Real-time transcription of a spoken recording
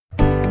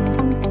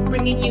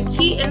bringing you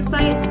key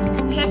insights,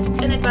 tips,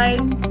 and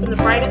advice from the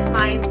brightest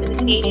minds in the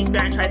Canadian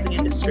franchising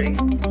industry.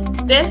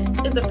 This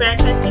is the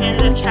Franchise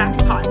Canada Chats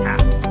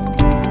podcast.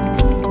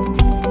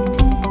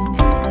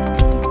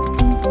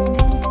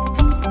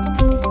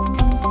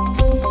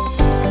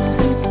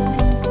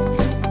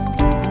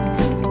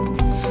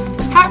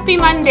 Happy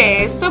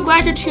Monday! So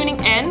glad you're tuning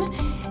in.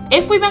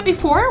 If we met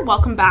before,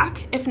 welcome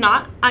back. If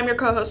not, I'm your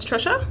co-host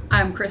Trisha.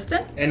 I'm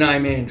Kristen. And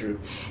I'm Andrew.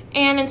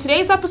 And in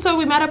today's episode,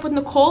 we met up with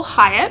Nicole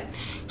Hyatt.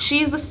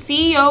 She's the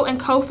CEO and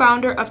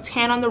co-founder of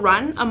Tan on the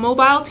Run, a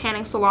mobile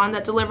tanning salon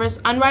that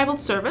delivers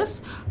unrivaled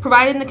service,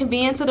 providing the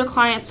convenience of their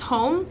client's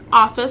home,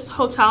 office,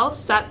 hotel,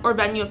 set, or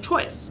venue of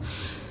choice.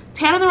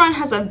 Tan on the Run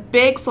has a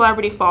big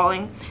celebrity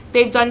following.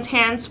 They've done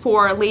tans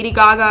for Lady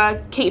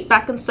Gaga, Kate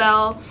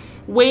Beckinsale,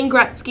 Wayne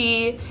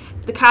Gretzky,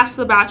 the cast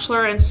of The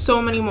Bachelor, and so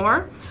many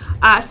more.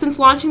 Since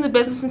launching the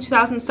business in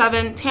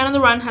 2007, Tan on the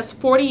Run has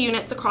 40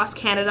 units across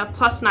Canada,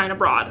 plus 9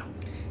 abroad.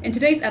 In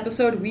today's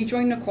episode, we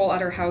joined Nicole at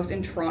her house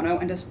in Toronto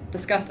and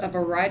discussed a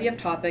variety of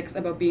topics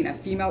about being a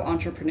female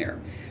entrepreneur.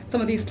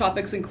 Some of these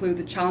topics include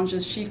the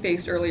challenges she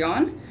faced early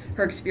on,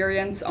 her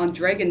experience on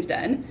Dragon's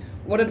Den,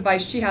 what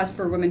advice she has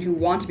for women who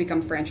want to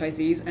become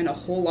franchisees, and a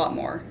whole lot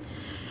more.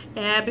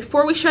 And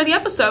before we share the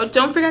episode,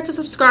 don't forget to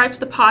subscribe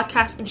to the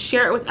podcast and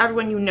share it with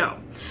everyone you know.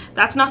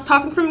 That's enough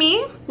talking from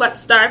me.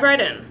 Let's dive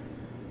right in.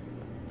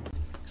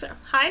 So,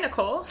 hi,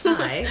 Nicole.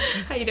 Hi.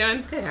 How you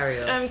doing? Good, how are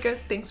you? I'm good.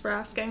 Thanks for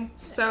asking.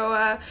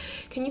 So,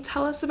 can you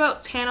tell us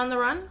about Tan on the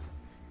Run?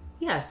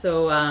 Yeah,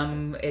 so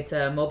it's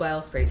a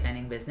mobile spray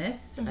tanning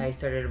business. Mm-hmm. I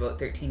started about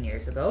 13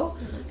 years ago,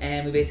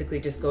 and we basically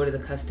just go to the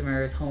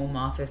customer's home,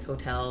 office,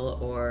 hotel,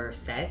 or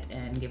set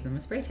and give them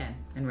a spray tan.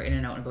 And we're in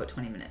and out in about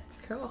 20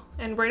 minutes. Cool.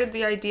 And where did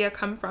the idea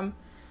come from?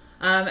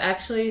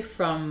 Actually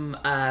from,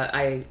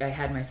 I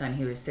had my son,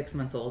 he was 6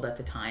 months old at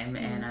the time,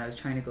 and I was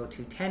trying to go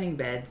to tanning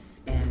beds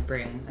and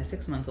bring a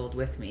 6-month-old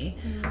with me,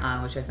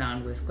 which I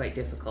found was quite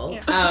difficult.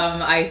 Yeah.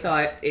 I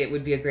thought it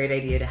would be a great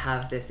idea to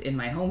have this in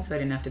my home so I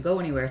didn't have to go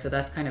anywhere, so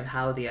that's kind of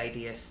how the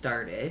idea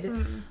started.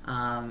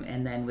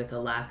 And then with a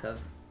lack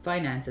of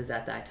finances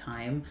at that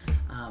time,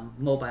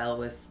 mobile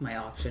was my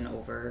option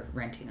over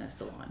renting a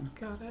salon.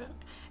 Got it.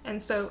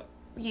 And so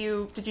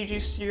did you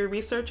do your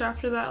research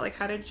after that? Like,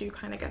 how did you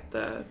kind of get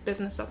the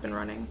business up and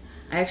running?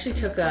 I actually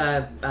took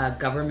a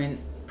government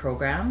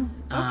program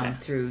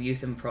through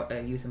youth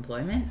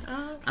employment,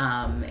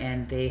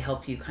 and they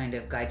help you kind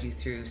of guide you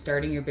through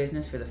starting your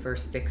business for the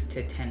first 6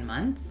 to 10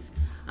 months,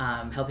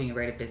 helping you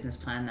write a business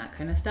plan, that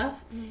kind of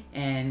stuff,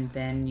 and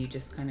then you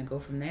just kind of go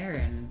from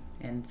there,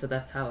 and so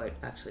that's how it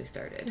actually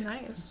started.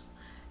 Nice.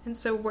 And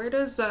so where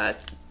does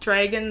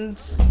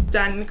Dragon's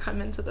Den come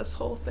into this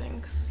whole thing?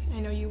 Because I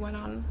know you went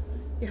on...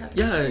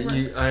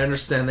 I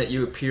understand that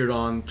you appeared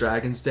on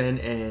Dragon's Den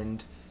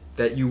and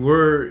that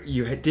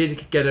you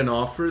did get an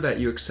offer that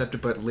you accepted,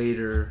 but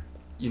later,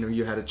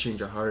 you had a change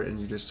of heart and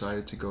you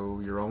decided to go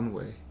your own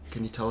way.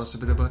 Can you tell us a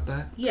bit about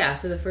that? Yeah,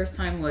 so the first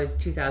time was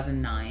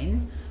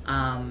 2009.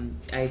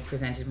 I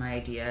presented my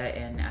idea,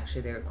 and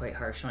actually they were quite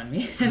harsh on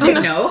me. They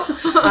know.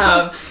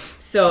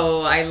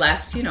 So I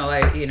left,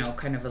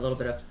 kind of a little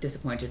bit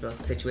disappointed about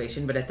the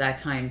situation. But at that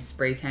time,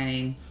 spray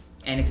tanning,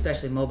 and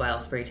especially mobile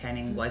spray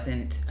tanning,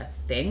 wasn't a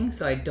thing.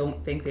 So I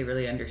don't think they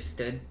really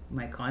understood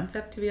my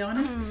concept, to be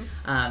honest.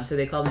 So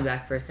they called me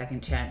back for a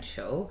second chance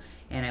show,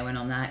 and I went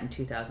on that in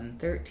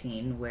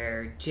 2013,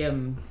 where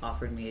Jim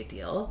offered me a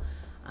deal.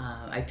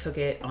 I took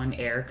it on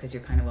air because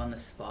you're kind of on the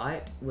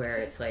spot where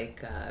it's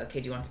like, okay,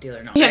 do you want the deal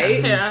or not?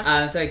 Right?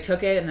 Yeah. So I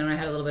took it, and then I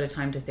had a little bit of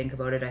time to think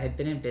about it. I had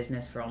been in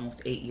business for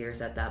almost 8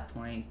 years at that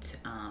point,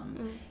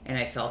 and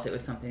I felt it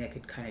was something I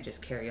could kind of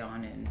just carry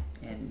on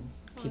and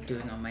keep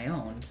doing on my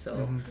own.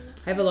 So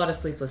I have a lot of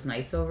sleepless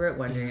nights over it,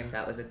 wondering if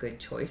that was a good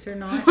choice or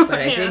not. But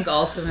I think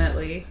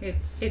ultimately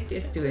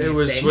it's doing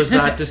its thing. Was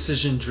that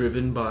decision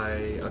driven by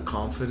a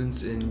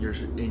confidence in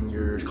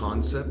your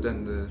concept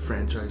and the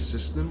franchise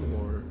system,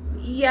 or?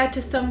 Yeah,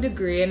 to some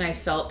degree, and I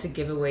felt to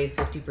give away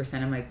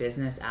 50% of my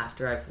business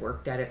after I've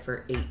worked at it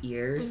for 8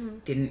 years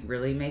didn't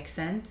really make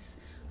sense.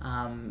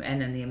 And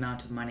then the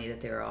amount of money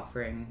that they were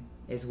offering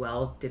as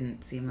well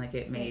didn't seem like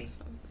it made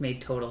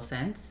total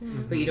sense.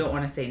 But you don't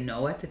want to say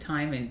no at the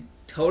time and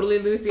totally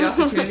lose the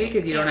opportunity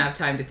because you don't have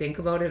time to think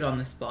about it on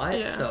the spot.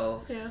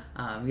 So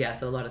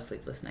so a lot of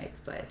sleepless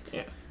nights, but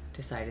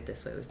decided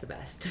this way was the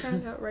best.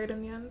 Turned out right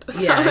in the end.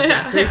 Yeah,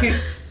 exactly.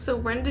 So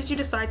when did you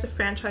decide to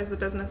franchise the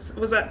business?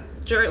 Was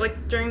that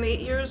during the 8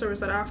 years, or was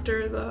that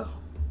after the...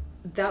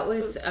 That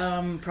was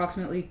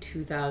approximately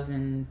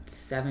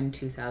 2007,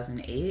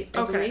 2008,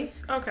 I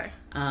believe. Okay.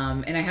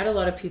 And I had a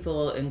lot of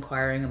people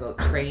inquiring about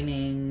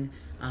training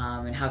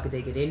and how could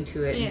they get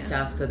into it and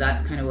stuff. So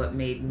that's kind of what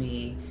made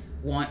me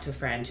want to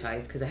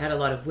franchise, because I had a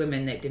lot of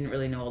women that didn't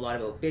really know a lot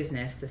about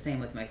business, the same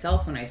with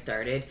myself when I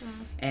started,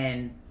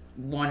 and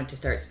wanted to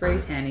start spray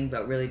tanning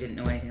but really didn't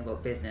know anything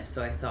about business.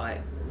 So I thought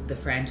the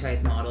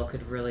franchise model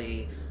could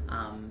really,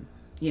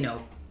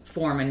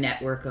 form a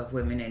network of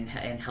women and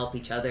help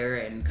each other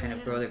and kind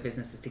of grow their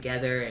businesses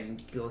together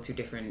and go through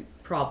different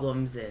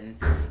problems and,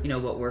 you know,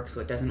 what works,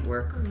 what doesn't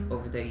work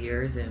over the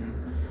years. And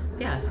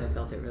yeah, so I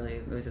felt it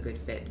was a good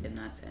fit in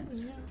that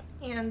sense. Yeah.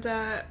 And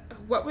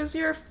what was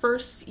your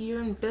first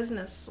year in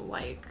business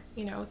like,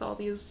 you know, with all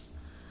these,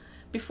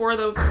 before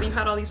you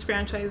had all these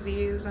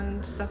franchisees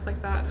and stuff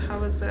like that? How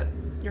was it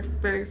your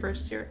very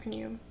first year? Can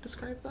you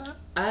describe that?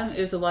 It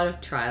was a lot of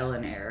trial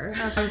and error.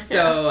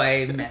 So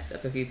I messed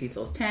up a few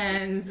people's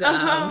tens.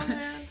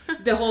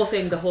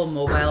 The whole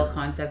mobile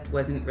concept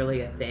wasn't really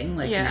a thing.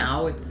 Like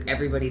now it's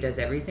everybody does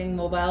everything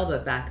mobile,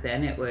 but back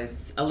then it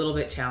was a little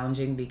bit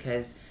challenging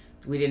because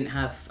we didn't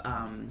have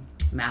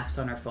maps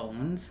on our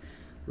phones.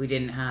 We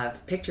didn't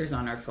have pictures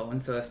on our phone,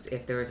 so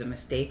if there was a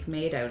mistake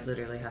made, I would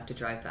literally have to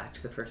drive back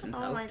to the person's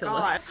house to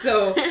look.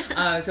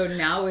 So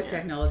now with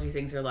technology,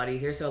 things are a lot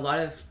easier. So a lot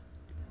of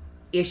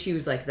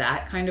issues like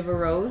that kind of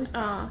arose.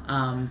 You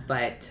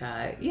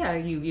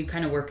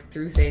kind of work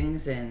through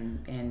things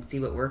and see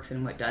what works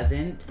and what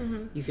doesn't.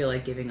 You feel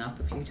like giving up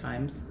a few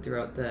times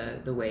throughout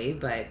the way,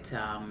 but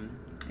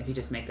if you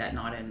just make that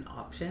not an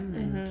option,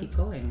 then keep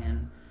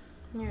going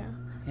and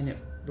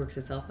it works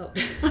itself out.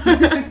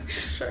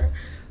 Sure.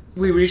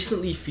 We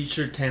recently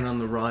featured Tan on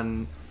the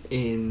Run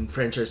in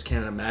Franchise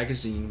Canada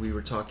magazine. We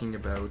were talking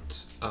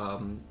about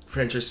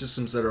franchise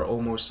systems that are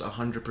almost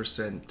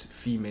 100%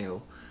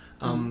 female.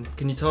 Can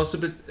you tell us a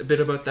bit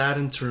about that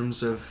in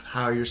terms of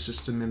how your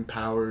system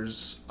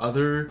empowers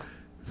other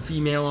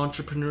female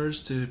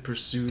entrepreneurs to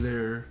pursue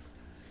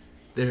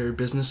their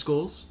business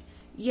goals?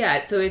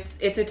 Yeah, so it's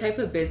a type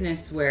of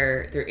business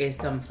where there is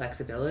some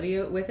flexibility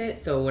with it.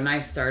 So when I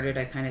started,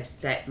 I kind of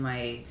set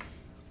my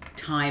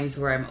times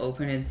where I'm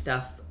open and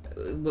stuff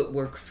would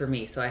work for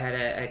me. So I had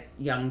a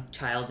young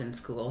child in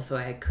school, so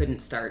I couldn't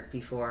start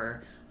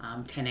before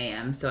 10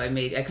 a.m. So I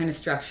kind of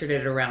structured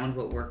it around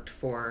what worked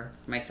for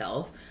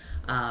myself.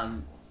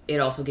 It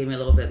also gave me a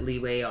little bit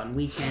leeway on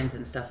weekends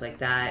and stuff like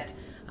that,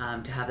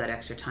 to have that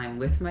extra time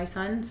with my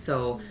son.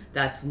 So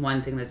that's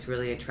one thing that's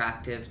really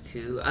attractive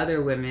to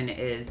other women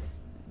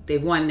is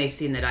they've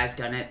seen that I've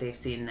done it. They've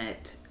seen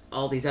that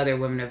all these other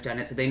women have done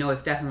it, so they know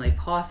it's definitely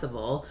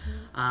possible.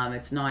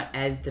 It's not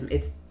as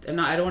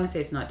I don't want to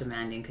say it's not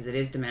demanding, because it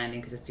is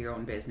demanding because it's your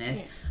own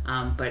business.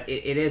 But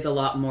it is a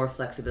lot more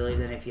flexibility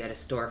than if you had a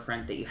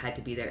storefront that you had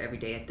to be there every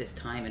day at this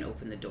time and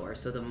open the door.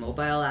 So the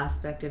mobile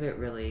aspect of it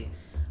really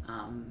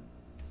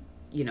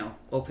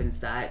opens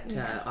that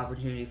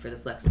opportunity for the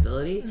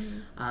flexibility.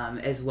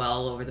 As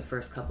well, over the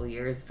first couple of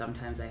years,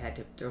 sometimes I had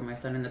to throw my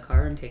son in the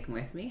car and take him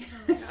with me.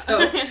 So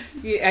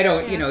I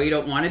don't, you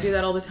don't want to do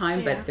that all the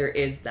time, but there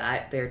is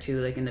that there too.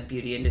 Like in the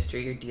beauty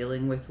industry, you're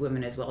dealing with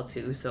women as well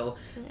too, so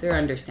they're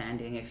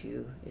understanding if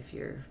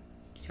your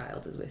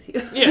child is with you.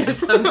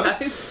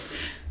 Sometimes.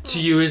 To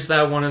you, is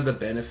that one of the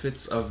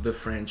benefits of the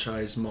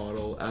franchise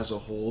model as a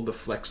whole, the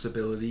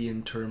flexibility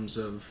in terms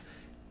of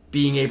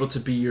being able to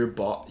be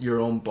your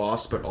own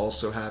boss, but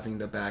also having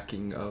the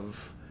backing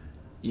of,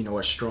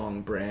 a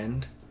strong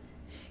brand?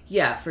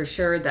 Yeah, for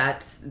sure.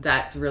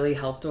 That's really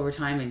helped over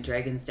time. And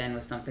Dragon's Den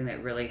was something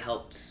that really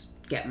helped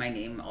get my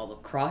name all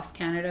across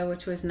Canada,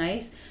 which was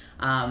nice.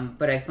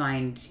 But I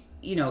find,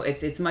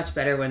 it's much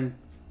better when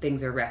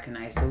things are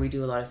recognized. So we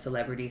do a lot of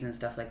celebrities and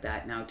stuff like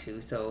that now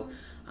too. So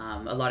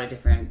a lot of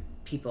different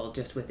people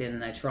just within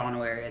the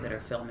Toronto area that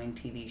are filming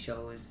TV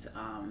shows,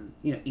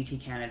 ET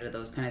Canada,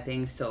 those kind of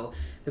things. So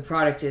the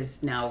product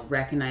is now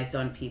recognized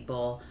on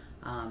people.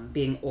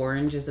 Being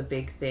orange is a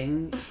big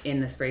thing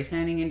in the spray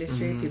tanning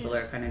industry. People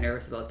are kind of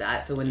nervous about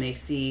that. So when they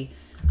see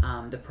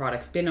the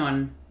product's been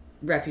on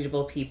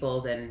reputable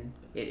people, then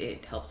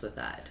it helps with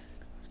that.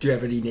 Do you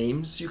have any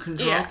names you can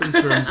drop in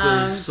terms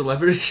of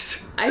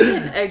celebrities?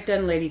 I've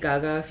done Lady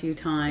Gaga a few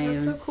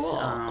times. That's so cool.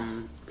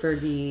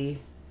 Fergie,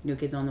 New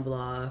Kids on the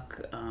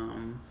Block,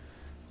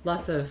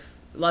 lots of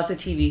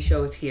TV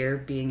shows here.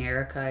 Being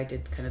Erica, I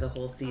did kind of the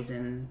whole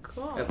season,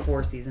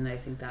 4 season I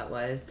think that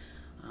was.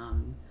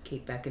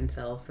 Kate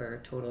Beckinsale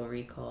for Total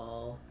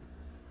Recall.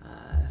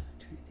 Trying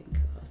to think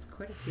who else.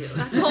 Quite a few.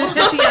 That's a lot.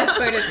 Yeah,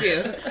 quite a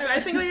few. I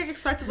think I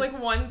expected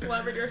one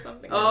celebrity or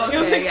something. Oh, okay,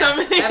 it was so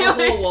many. I have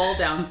a whole wall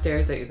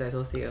downstairs that you guys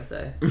will see of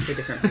the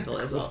different people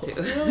as well too.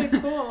 Really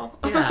cool.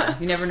 Yeah,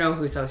 you never know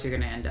whose house you're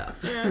going to end up.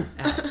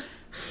 Yeah.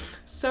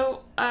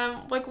 So,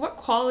 what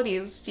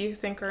qualities do you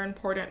think are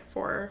important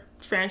for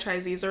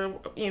franchisees, or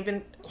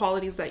even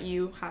qualities that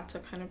you had to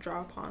kind of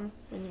draw upon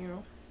when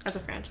you, as a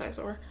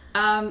franchisor?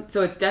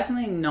 So it's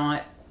definitely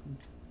not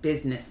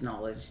business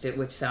knowledge,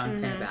 which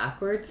sounds kind of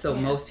backwards. So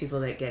most people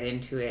that get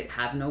into it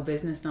have no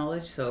business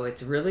knowledge. So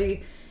it's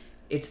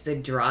the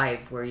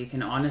drive where you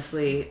can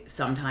honestly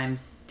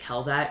sometimes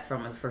tell that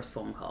from the first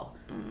phone call.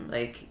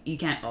 Like, you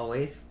can't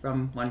always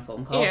from one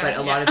phone call, but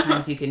a lot of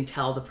times you can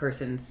tell the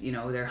person's,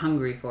 they're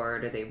hungry for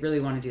it, or they really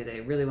want to do it,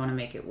 they really want to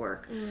make it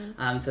work.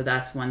 So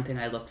that's one thing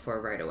I look for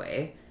right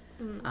away.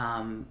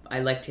 I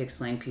like to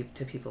explain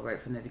to people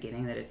right from the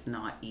beginning that it's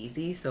not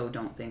easy. So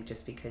don't think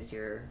just because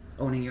you're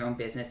owning your own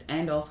business,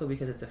 and also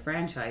because it's a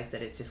franchise,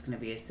 that it's just going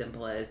to be as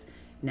simple as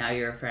now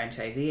you're a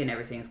franchisee and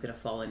everything's going to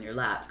fall in your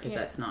lap, because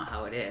that's not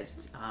how it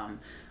is.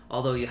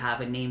 Although you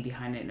have a name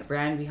behind it and a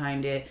brand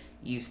behind it,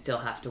 you still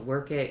have to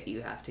work it.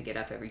 You have to get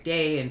up every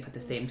day and put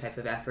the same type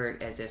of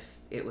effort as if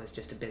it was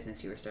just a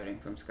business you were starting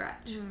from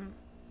scratch.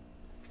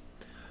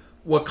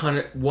 What kind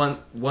of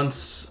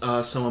once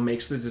someone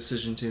makes the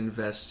decision to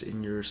invest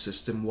in your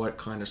system, what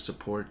kind of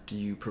support do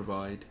you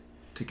provide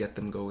to get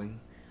them going?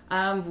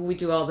 We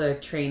do all the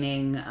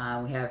training.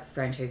 We have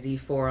franchisee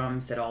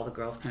forums that all the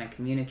girls kind of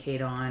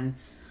communicate on.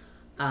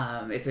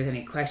 If there's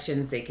any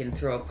questions, they can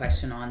throw a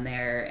question on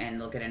there and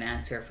they'll get an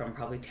answer from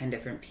probably 10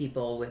 different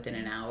people within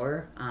an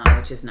hour,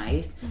 which is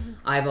nice.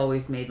 I've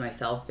always made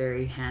myself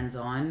very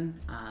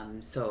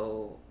hands-on,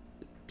 so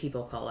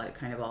people call it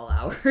kind of all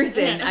hours,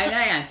 and I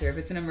answer. If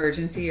it's an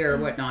emergency or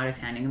whatnot, a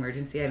tanning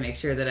emergency, I make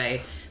sure that I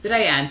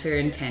answer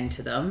and tend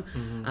to them.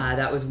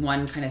 That was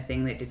one kind of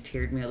thing that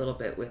deterred me a little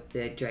bit with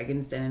the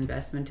Dragon's Den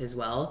investment as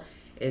well,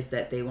 is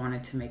that they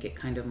wanted to make it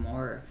kind of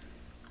more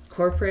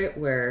corporate,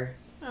 where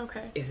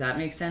if that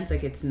makes sense,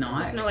 like it's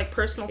not. There's no like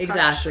personal touch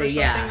exactly, or something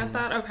yeah. like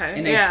that. Okay.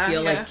 And I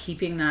feel like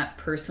keeping that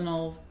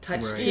personal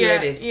touch to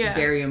it is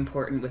very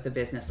important with a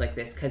business like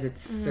this, because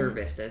it's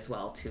service as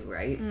well too,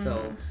 right?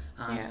 So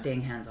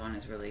staying hands-on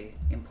is really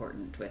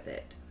important with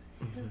it.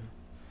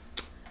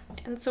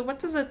 And so what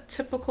does a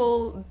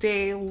typical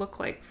day look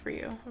like for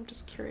you? I'm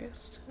just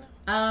curious to know.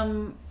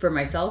 For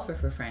myself or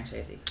for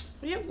franchisee?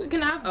 Yeah, we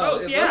can have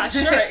both. Yeah,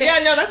 sure. Yeah,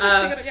 no, that's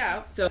actually good.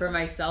 Yeah. So for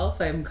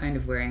myself, I'm kind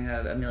of wearing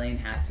a million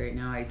hats right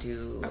now. I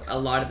do a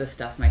lot of the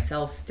stuff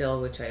myself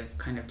still, which I've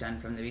kind of done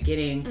from the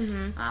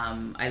beginning.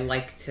 I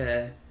like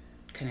to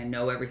kind of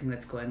know everything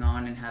that's going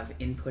on and have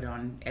input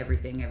on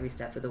everything every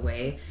step of the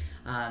way.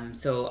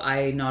 So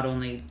I not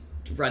only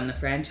run the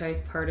franchise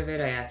part of it,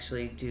 I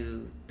actually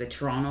do the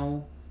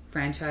Toronto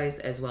franchise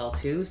as well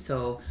too.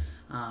 So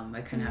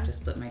I kind of have to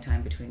split my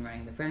time between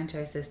running the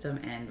franchise system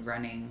and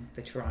running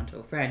the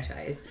Toronto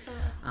franchise,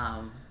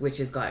 which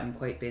has gotten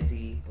quite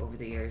busy over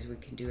the years. We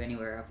can do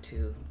anywhere up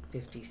to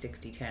 50,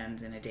 60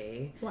 tans in a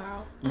day.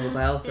 Wow.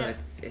 Mobile, so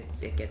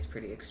it gets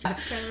pretty extreme. I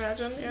can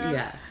imagine,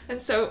 yeah.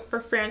 And so for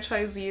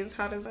franchisees,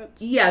 how does it?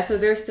 Yeah, so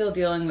they're still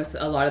dealing with,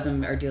 a lot of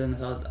them are dealing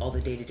with all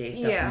the day-to-day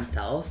stuff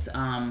themselves.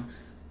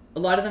 A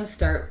lot of them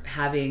start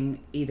having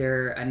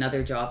either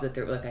another job that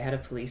they're, like I had a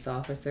police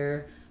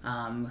officer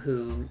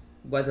who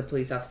was a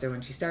police officer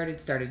when she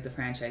started the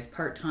franchise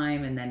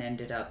part-time, and then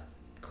ended up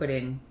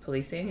quitting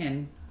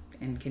policing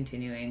and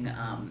continuing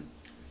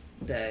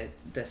the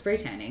spray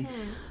tanning.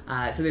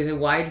 So there's a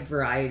wide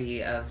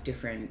variety of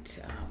different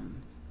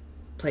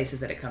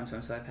places that it comes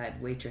from. So I've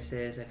had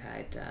waitresses, I've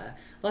had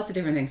lots of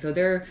different things. So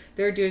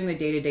they're doing the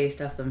day-to-day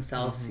stuff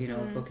themselves, you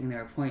know, booking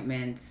their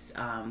appointments.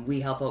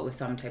 We help out with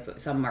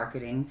some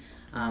marketing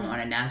on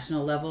a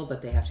national level,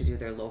 but they have to do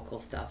their local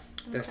stuff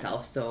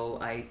themselves. So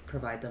I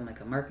provide them like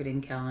a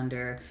marketing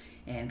calendar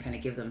and kind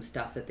of give them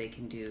stuff that they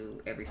can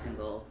do every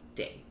single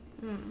day.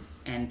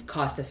 And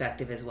cost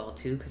effective as well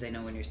too, because I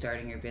know when you're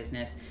starting your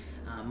business,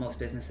 most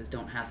businesses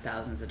don't have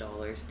thousands of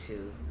dollars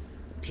to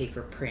pay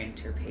for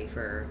print or pay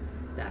for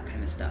that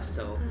kind of stuff.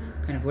 So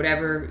kind of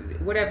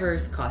whatever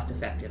is cost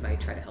effective, I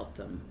try to help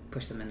them,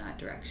 push them in that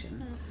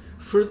direction.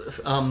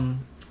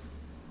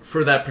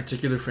 For that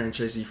particular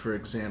franchisee, for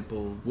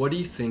example, what do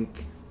you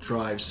think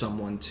drives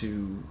someone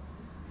to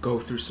go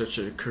through such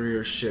a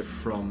career shift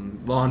from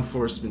law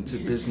enforcement to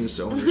business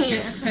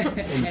ownership?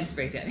 And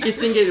spray tanning. You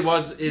think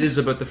it is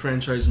about the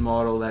franchise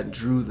model that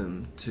drew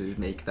them to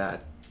make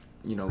that,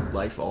 you know,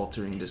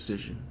 life-altering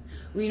decision?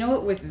 Well, you know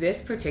what, with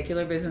this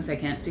particular business, I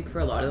can't speak for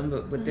a lot of them,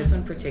 but with this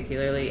one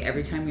particularly,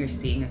 every time you're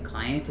seeing a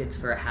client, it's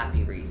for a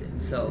happy reason.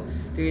 So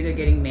they're either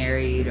getting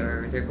married,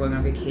 or they're going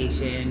on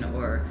vacation,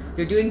 or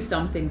they're doing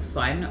something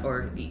fun,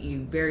 or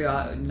you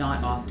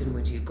not often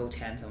would you go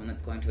tan someone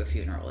that's going to a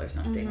funeral or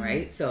something,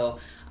 right? So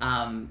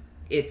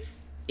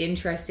it's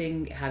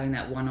interesting having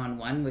that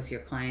one-on-one with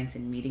your clients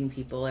and meeting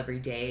people every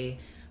day,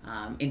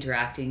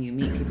 interacting. You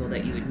meet people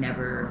that you would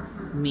never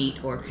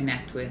meet or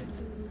connect with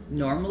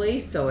normally,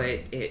 so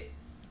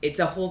it's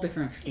a whole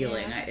different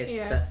feeling.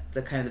 That's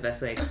the kind of the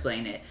best way to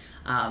explain it.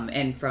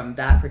 And from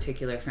that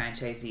particular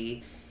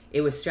franchisee,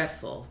 it was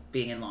stressful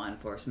being in law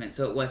enforcement,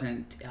 so it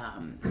wasn't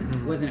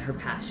her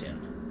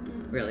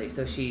passion, really.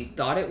 So she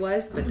thought it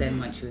was, but then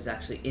when she was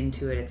actually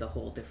into it, it's a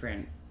whole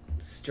different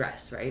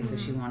stress, right? So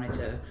she wanted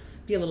to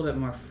be a little bit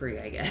more free,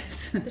 I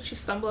guess. Did she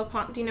stumble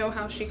upon? Do you know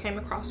how she came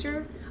across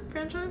your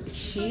franchise?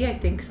 She, I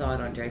think, saw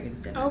it on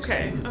Dragon's Den.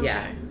 Okay.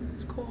 Yeah,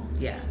 it's cool.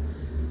 Yeah.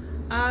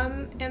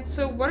 And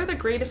so what are the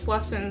greatest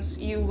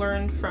lessons you've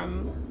learned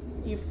from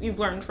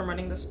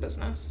running this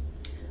business?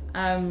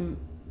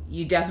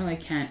 You definitely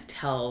can't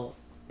tell.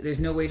 There's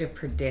no way to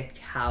predict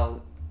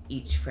how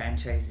each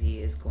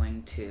franchisee is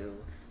going to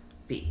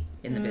be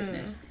in the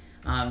business.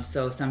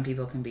 So some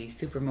people can be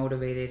super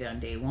motivated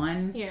on day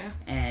one. Yeah.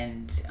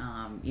 And,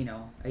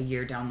 a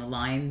year down the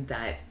line,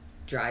 that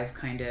drive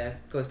kind of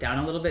goes down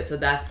a little bit. So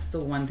that's the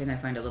one thing I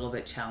find a little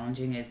bit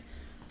challenging, is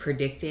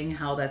predicting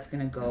how that's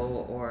going to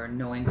go, or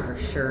knowing for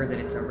sure that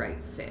it's a right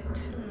fit.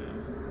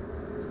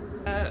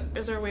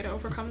 Is there a way to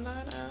overcome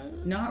that?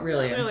 Not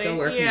really. I'm still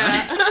working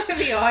yeah. on it, to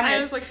be honest. I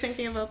was like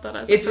thinking about that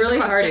as it's like, really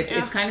the hard. question.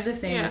 It's kind of the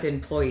same with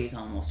employees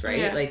almost, right?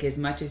 Yeah. Like as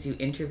much as you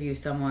interview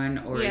someone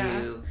or Yeah.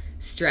 you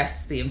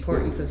stress the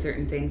importance of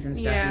certain things and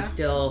stuff, you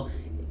still,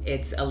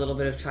 it's a little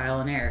bit of trial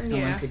and error.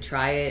 Someone could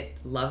try it,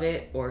 love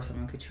it, or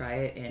someone could try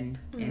it and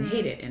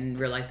hate it and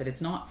realize that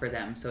it's not for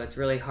them. So it's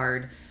really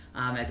hard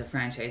as a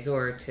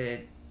franchisor to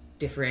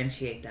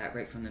differentiate that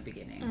right from the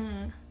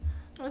beginning.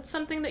 What's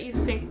something that you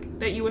think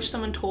that you wish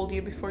someone told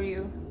you before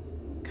you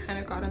kind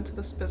of got into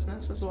this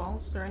business as well?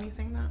 Is there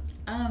anything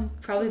that?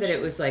 Probably that it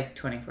was like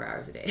 24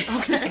 hours a day.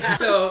 Okay.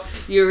 So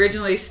you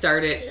originally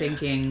started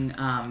thinking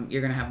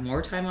you're going to have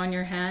more time on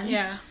your hands.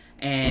 Yeah.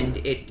 And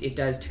it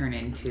does turn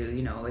into,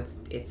 you know,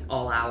 it's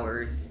all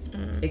hours,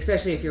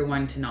 especially if you're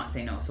one to not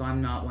say no. So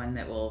I'm not one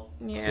that will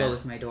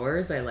close my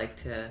doors. I like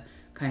to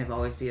kind of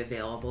always be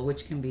available,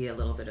 which can be a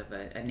little bit of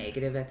a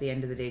negative at the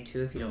end of the day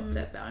too if you don't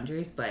set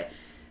boundaries. But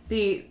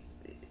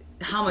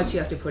how much you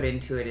have to put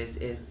into it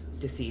is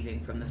deceiving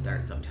from the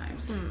start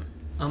sometimes.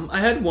 I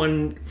had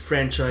one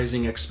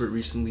franchising expert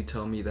recently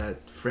tell me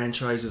that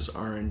franchises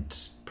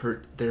aren't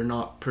they're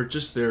not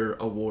purchased, they're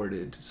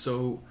awarded.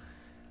 So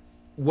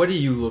what do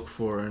you look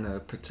for in a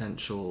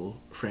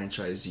potential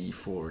franchisee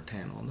for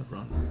Tan on the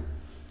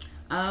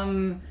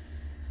Run?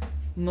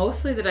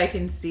 Mostly that I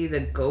can see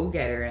the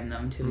go-getter in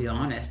them, to be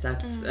honest.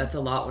 That's a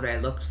lot what I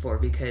looked for,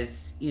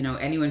 because, you know,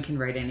 anyone can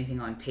write anything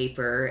on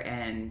paper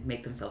and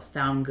make themselves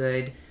sound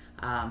good,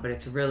 but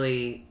it's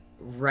really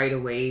right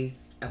away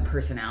a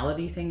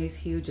personality thing is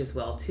huge as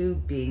well too,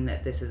 being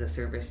that this is a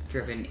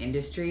service-driven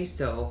industry.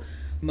 So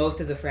most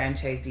of the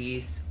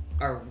franchisees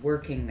are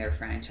working their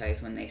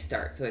franchise when they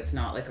start. So it's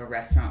not like a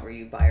restaurant where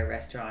you buy a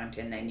restaurant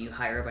and then you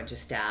hire a bunch of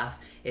staff.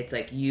 It's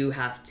like you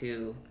have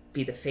to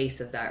be the face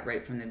of that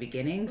right from the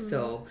beginning.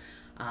 So,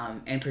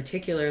 and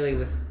particularly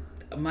with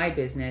my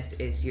business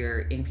is you're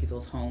in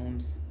people's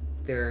homes,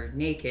 they're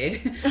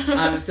naked.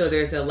 So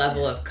there's a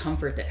level of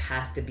comfort that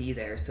has to be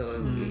there. So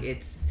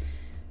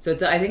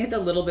I think it's a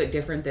little bit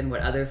different than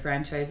what other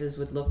franchises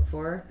would look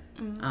for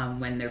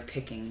when they're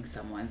picking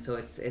someone. So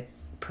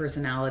it's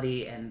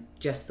personality and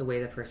just the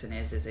way the person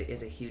is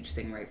a huge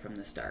thing right from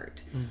the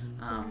start.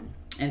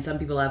 And some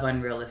people have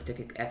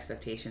unrealistic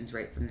expectations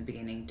right from the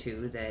beginning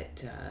too,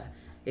 that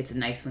it's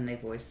nice when they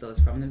voice those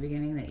from the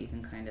beginning, that you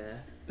can kind of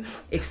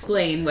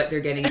explain what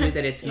they're getting to,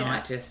 that it's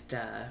not just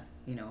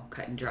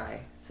cut and dry.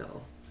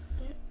 So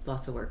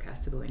lots of work has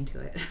to go into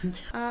it.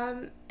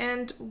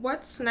 And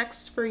what's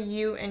next for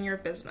you and your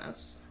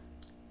business?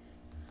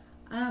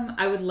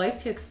 I would like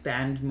to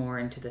expand more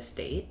into the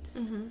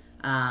States.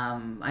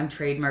 I'm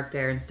trademarked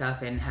there and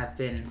stuff, and have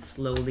been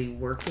slowly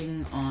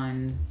working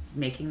on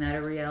making that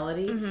a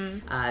reality.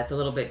 It's a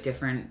little bit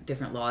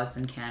different laws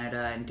than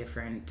Canada, and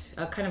different,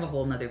 kind of a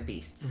whole nother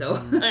beast.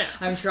 So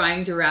I'm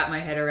trying to wrap my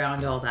head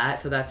around all that.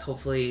 So that's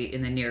hopefully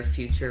in the near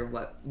future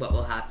what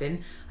will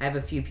happen. I have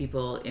a few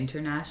people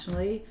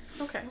internationally.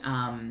 Okay.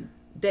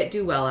 That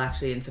do well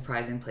actually in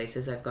surprising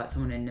places. I've got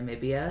someone in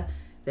Namibia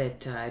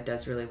that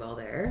does really well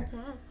there.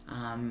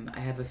 I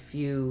have a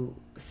few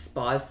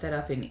spas set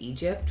up in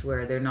Egypt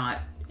where they're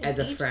not as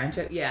a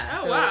franchise. Yeah.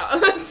 Oh, so wow.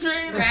 That's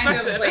very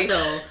random place.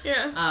 So,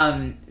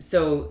 yeah.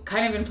 So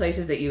kind of in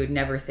places that you would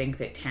never think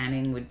that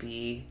tanning would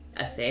be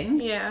a thing.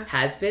 Yeah.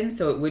 Has been.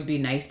 So it would be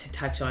nice to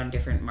touch on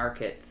different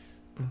markets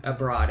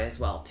abroad as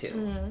well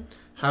too.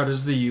 How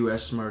does the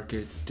U.S.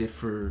 market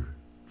differ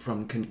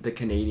from the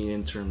Canadian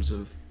in terms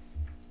of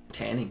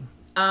tanning?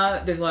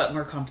 There's a lot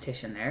more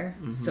competition there.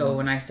 So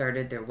when I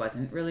started, there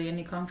wasn't really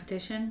any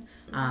competition.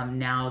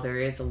 Now there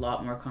is a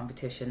lot more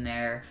competition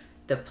there.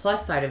 The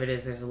plus side of it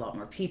is there's a lot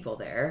more people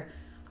there.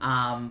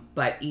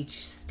 But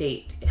each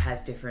state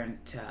has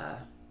different,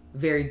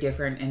 very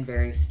different and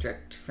very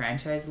strict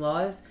franchise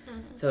laws.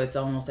 So it's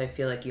almost, I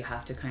feel like you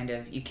have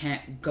to you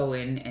can't go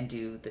in and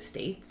do the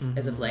states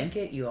as a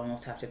blanket. You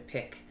almost have to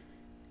pick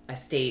a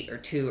state or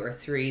two or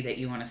three that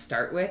you want to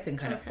start with and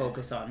kind of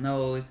focus on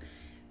those.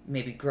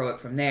 Maybe grow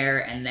it from there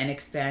and then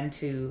expand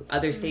to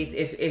other states.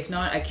 If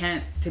not, I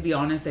can't, to be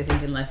honest, I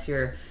think unless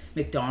you're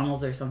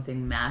McDonald's or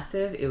something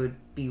massive, it would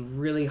be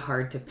really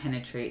hard to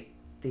penetrate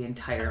the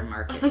entire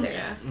market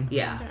there.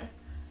 Yeah.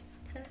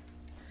 Okay.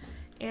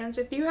 And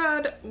if you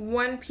had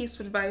one piece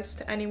of advice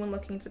to anyone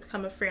looking to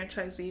become a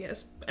franchisee,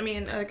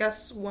 I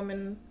guess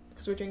women,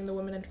 because we're doing the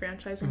women in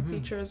franchising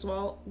feature as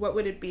well, what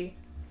would it be?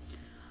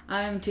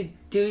 To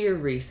do your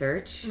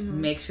research,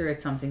 make sure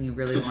it's something you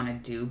really want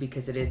to do,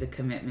 because it is a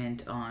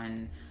commitment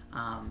on,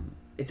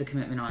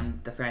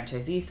 the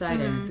franchisee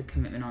side and it's a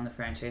commitment on the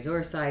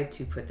franchisor side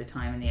to put the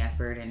time and the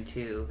effort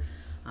into,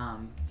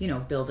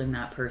 building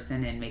that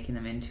person and making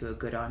them into a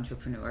good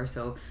entrepreneur.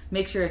 So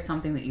make sure it's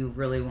something that you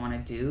really want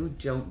to do.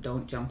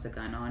 Don't jump the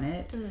gun on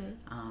it.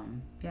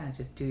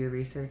 Just do your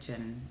research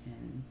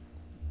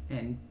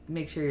and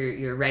make sure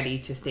you're ready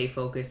to stay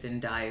focused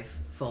and dive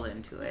full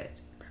into it.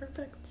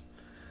 Perfect.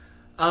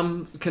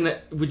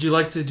 Would you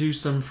like to do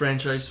some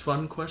franchise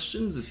fun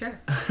questions? Sure.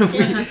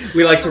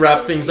 we like to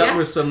wrap things up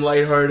with some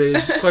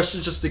lighthearted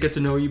questions just to get to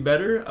know you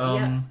better.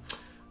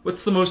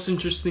 What's the most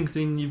interesting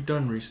thing you've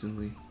done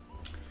recently?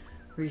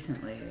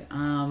 Recently,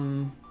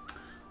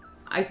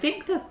 I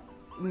think the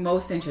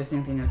most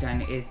interesting thing I've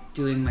done is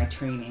doing my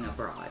training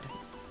abroad.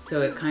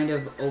 So it kind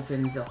of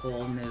opens a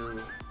whole new,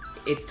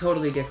 it's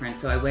totally different.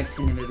 So I went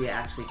to Namibia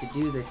actually to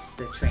do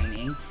the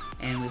training,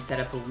 and we set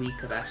up a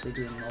week of actually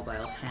doing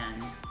mobile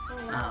TANs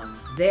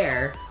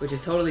there, which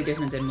is totally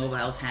different than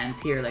mobile TANs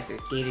here. Like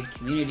there's gated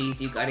communities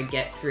you got to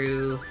get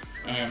through,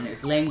 and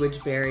there's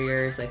language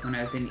barriers. Like when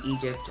I was in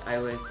Egypt, I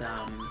was,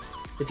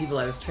 the people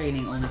I was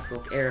training only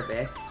spoke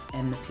Arabic,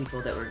 and the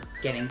people that were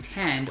getting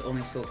tanned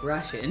only spoke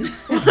Russian, and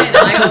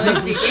I only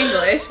speak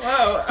English.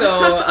 Wow.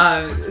 So,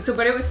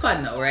 but it was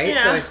fun though, right?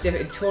 Yeah. So it's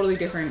a totally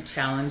different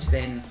challenge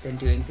than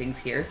doing things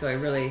here. So I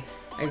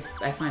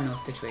find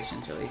those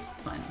situations really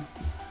fun.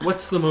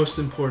 What's the most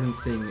important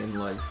thing in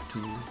life to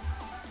you?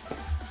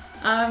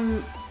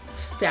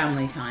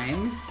 Family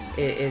time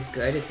is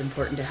good. It's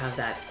important to have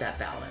that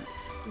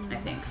balance, I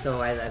think.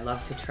 So I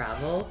love to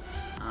travel.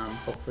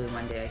 Hopefully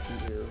one day I can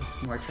do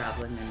more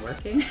traveling than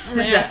working.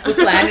 That's the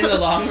plan in the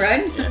long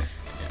run.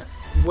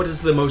 What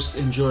is the most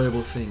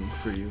enjoyable thing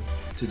for you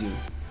to do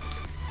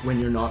when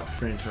you're not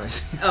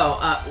franchising?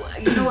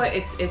 You know what?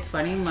 It's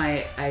funny.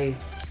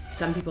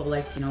 Some people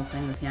like,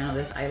 playing the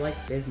piano. I like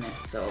business,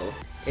 so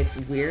it's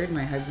weird.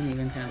 My husband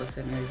even kind of looks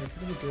at me and he's like,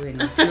 what are you doing?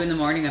 Like 2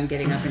 a.m, I'm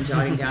getting up and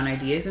jotting down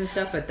ideas and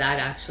stuff, but that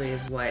actually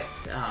is what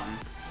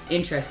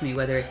interests me,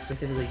 whether it's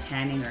specifically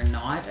tanning or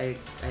not. I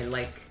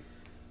like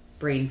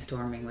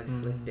brainstorming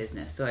with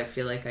business, so I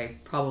feel like I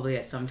probably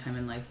at some time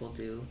in life will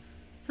do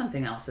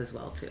something else as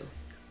well too.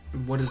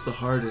 What is the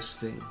hardest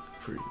thing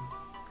for you?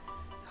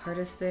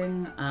 Hardest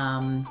thing?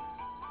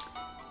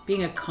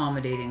 Being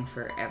accommodating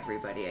for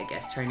everybody, I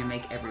guess. Trying to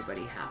make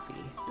everybody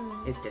happy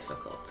is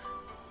difficult.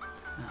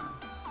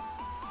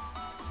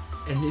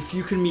 And if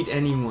you could meet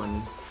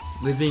anyone,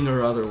 living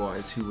or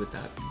otherwise, who would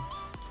that be?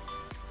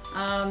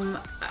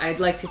 I'd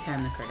like to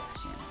tan the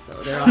Kardashians, so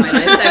they're on my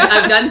list.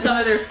 I've done some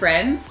of their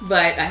friends,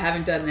 but I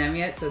haven't done them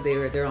yet, so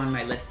they're on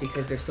my list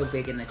because they're so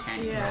big in the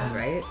tanning world,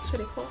 right? It's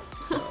pretty cool.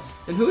 So.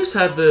 And who has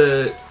had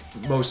the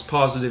most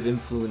positive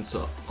influence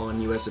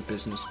on you as a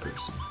business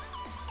person?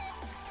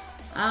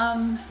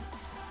 That's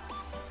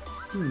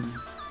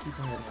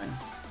a hard one.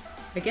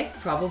 I guess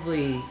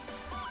probably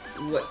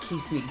what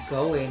keeps me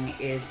going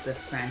is the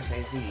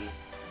franchisees.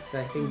 So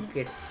I think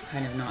it's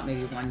kind of not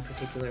maybe one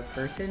particular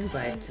person,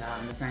 but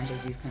the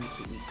franchisees kind of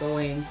keep me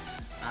going.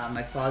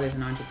 My father's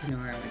an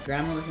entrepreneur and my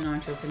grandma was an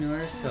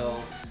entrepreneur,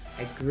 so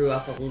I grew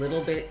up a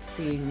little bit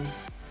seeing,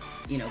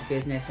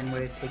 business and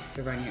what it takes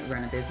to run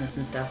a business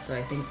and stuff. So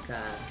I think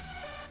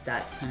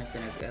that's kind of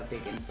been a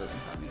big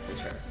influence on me for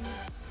sure.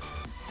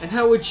 And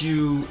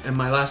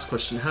my last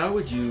question, how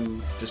would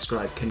you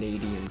describe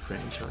Canadian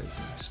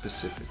franchising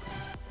specifically?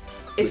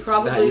 It's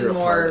probably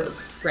more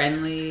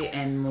friendly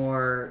and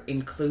more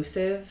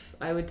inclusive,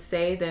 I would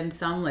say, than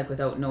some, like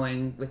without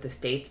knowing with the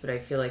States, but I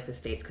feel like the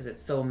States, because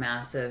it's so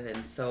massive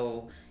and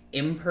so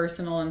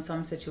impersonal in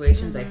some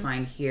situations, I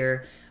find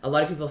here a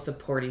lot of people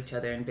support each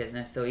other in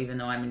business. So even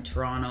though I'm in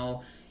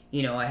Toronto,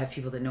 I have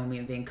people that know me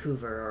in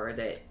Vancouver, or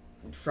that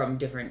from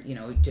different,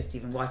 just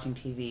even watching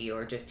TV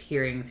or just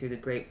hearing through the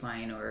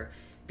grapevine or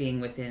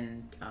being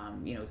within,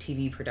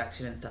 TV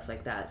production and stuff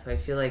like that. So I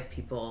feel like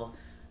people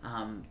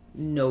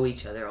know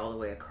each other all the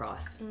way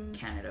across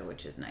Canada,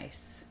 which is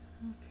nice.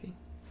 Okay.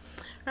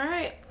 All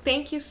right.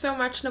 Thank you so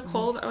much,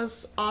 Nicole. That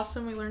was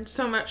awesome. We learned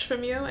so much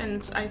from you,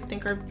 and I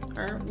think our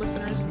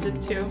listeners did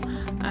too.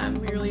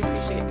 We really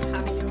appreciate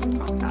having you on the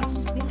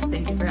podcast. Yeah,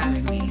 thank you for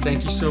having me.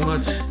 Thank you so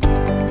much.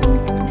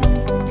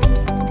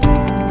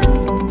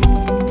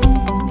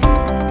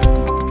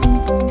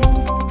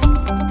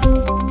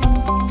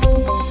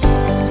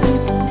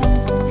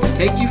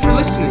 Thank you for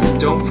listening.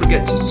 Don't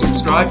forget to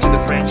subscribe to the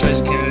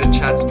Franchise Canada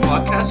Chats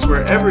podcast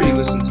wherever you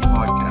listen to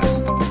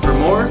podcasts. For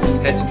more,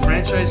 head to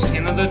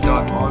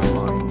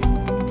franchisecanada.online.